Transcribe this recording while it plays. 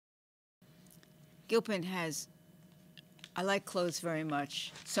Gilpin has, I like clothes very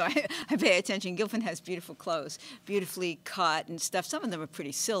much, so I pay attention. Gilpin has beautiful clothes, beautifully cut and stuff. Some of them are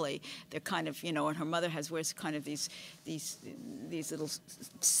pretty silly. They're kind of, you know, and her mother wears kind of these little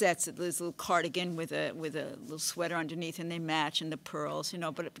sets, this little cardigan with a little sweater underneath, and they match, and the pearls, you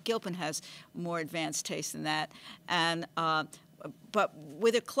know. But Gilpin has more advanced taste than that, and. But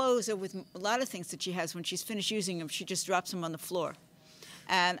with her clothes or with a lot of things that she has, when she's finished using them, she just drops them on the floor.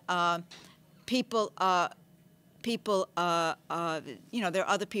 And people, you know, there are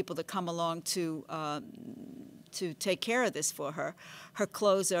other people that come along to take care of this for her. Her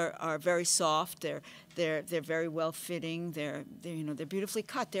clothes are very soft. They're very well fitting. They're beautifully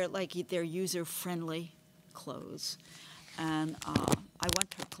cut. They're user friendly clothes, and I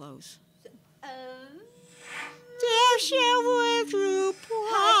want her clothes.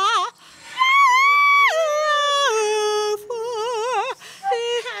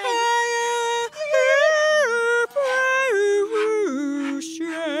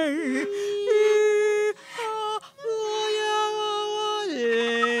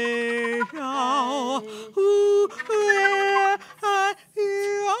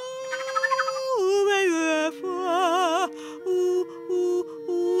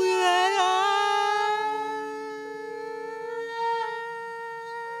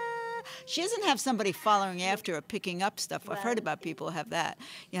 She doesn't have somebody following after her, picking up stuff. I've heard about people who have that.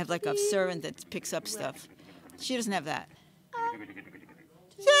 You have like a servant that picks up stuff. She doesn't have that.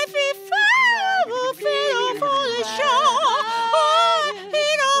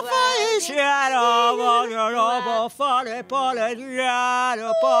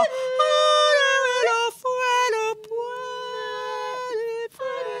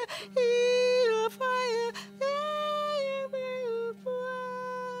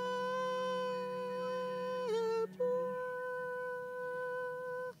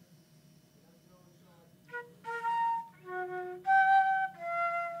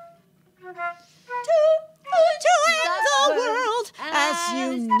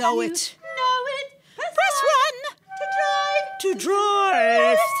 Know it. Press 1 to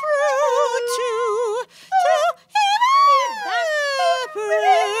drive through to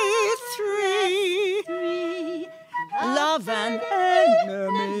evaporate 3 love an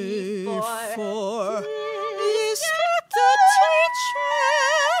enemy 4 instruct the teacher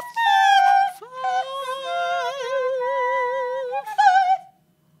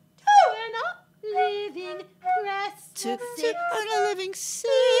 5 to a living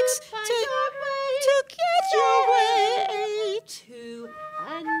 6 to get your way to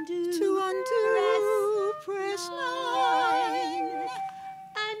undo press 9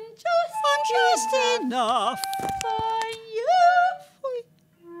 and just enough for you.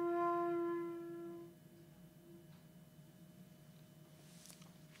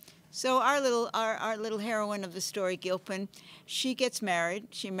 So our little heroine of the story, Gilpin, she gets married.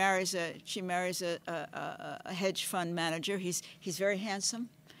 She marries a hedge fund manager. He's very handsome.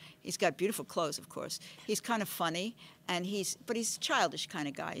 He's got beautiful clothes, of course. He's kind of funny, and but he's a childish kind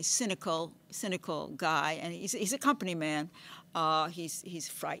of guy. He's cynical guy, and he's a company man. He's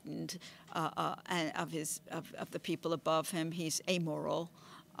frightened and of the people above him. He's amoral.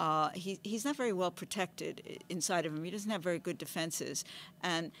 He's not very well protected inside of him. He doesn't have very good defenses.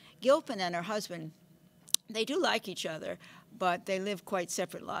 And Gilpin and her husband, they do like each other, but they live quite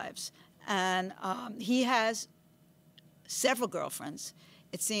separate lives. And he has several girlfriends.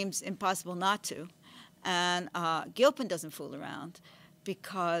 It seems impossible not to. And Gilpin doesn't fool around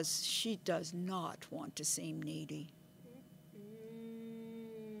because she does not want to seem needy.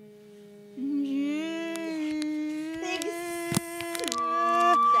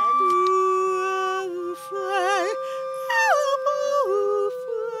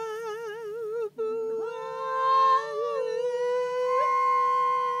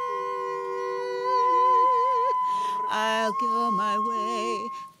 I'll go my way.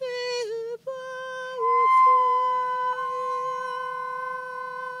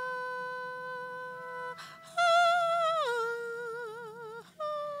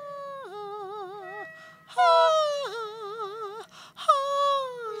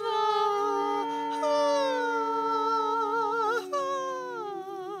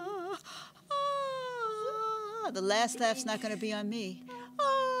 The last laugh's not going to be on me.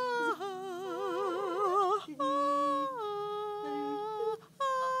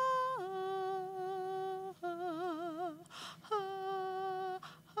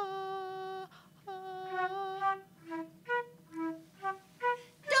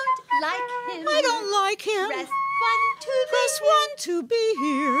 I don't like him. Press 1 to be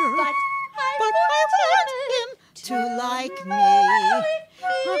here. But I want him to like me.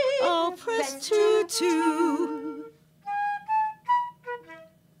 Oh, press 2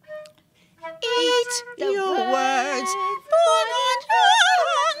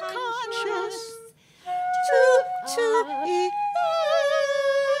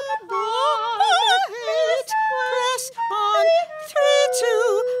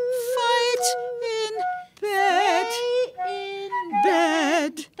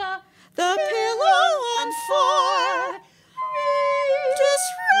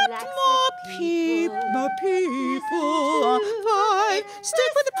 more people. Five,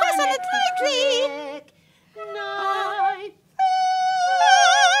 stick with the press on it lightly. Nine.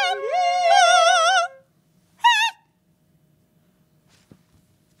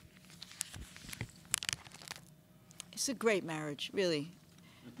 It's a great marriage, really.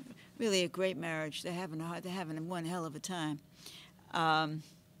 Really a great marriage. They're having one hell of a time.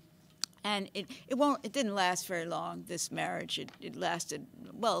 And it didn't last very long, this marriage. It lasted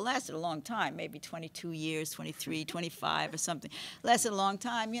a long time, maybe 22 years, 23, 25 or something. Lasted a long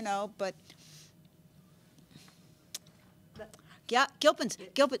time, you know, but Gilpin's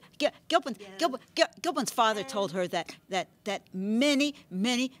father told her that many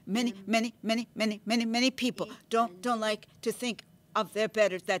people don't like to think of their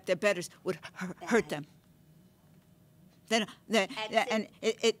betters, that their betters would hurt them. And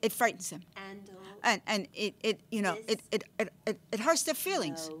it frightens them, and it hurts their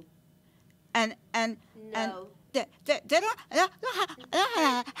feelings, and they don't know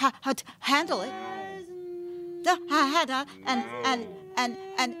how to handle it. And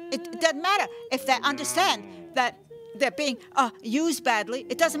it doesn't matter if they understand that they're being used badly.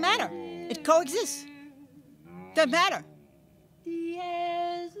 It doesn't matter. It coexists. Doesn't matter.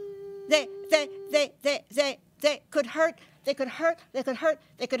 They could hurt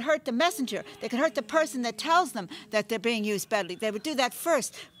the messenger. They could hurt the person that tells them that they're being used badly. They would do that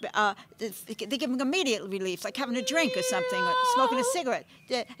first. They give them immediate relief, like having a drink or something, or smoking a cigarette.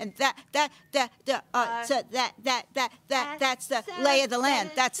 And that's the lay of the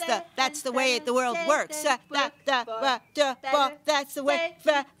land. That's the way the world works. That's the way.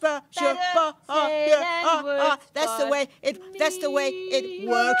 That's the way it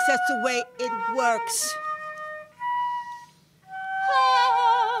works. That's the way it works.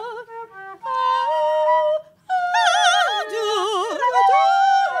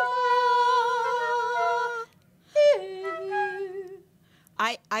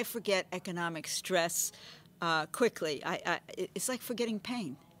 I forget economic stress quickly. It's like forgetting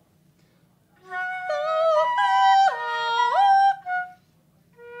pain.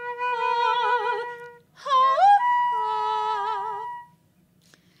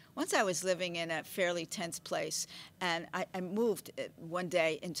 Once I was living in a fairly tense place, and I moved one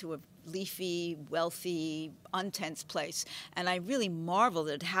day into a leafy, wealthy, untense place, and I really marveled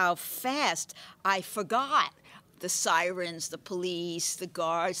at how fast I forgot the sirens, the police, the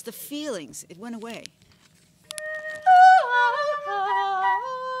guards, the feelings. It went away.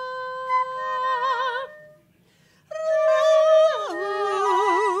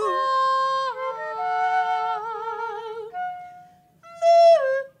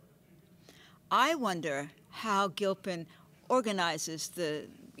 I wonder how Gilpin organizes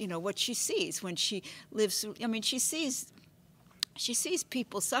what she sees when she lives. I mean, she sees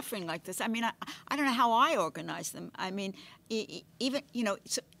people suffering like this. I mean, I don't know how I organize them. I mean, even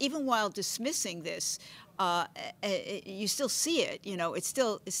while dismissing this, you still see it. You know, it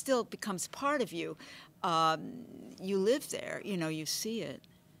still becomes part of you. You live there. You know, you see it.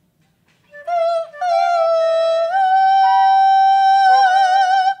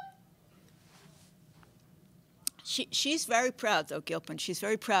 She's very proud, though, Gilpin. She's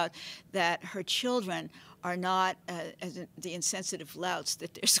very proud that her children are not the insensitive louts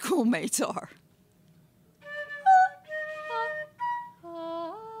that their schoolmates are.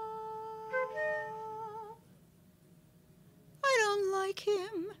 I don't like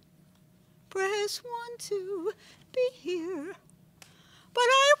him. Press 1 to be here. But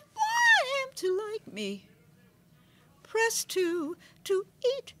I want him to like me. Press 2 to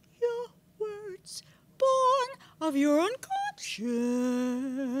eat your words. Born of your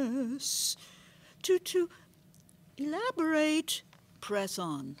unconscious. To elaborate, press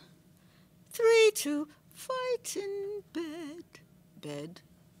on. 3 to fight in bed.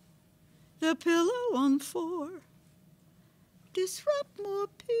 The pillow on 4. Disrupt more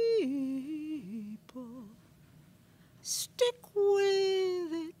people. Stick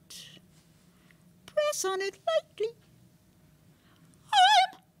with it. Press on it lightly.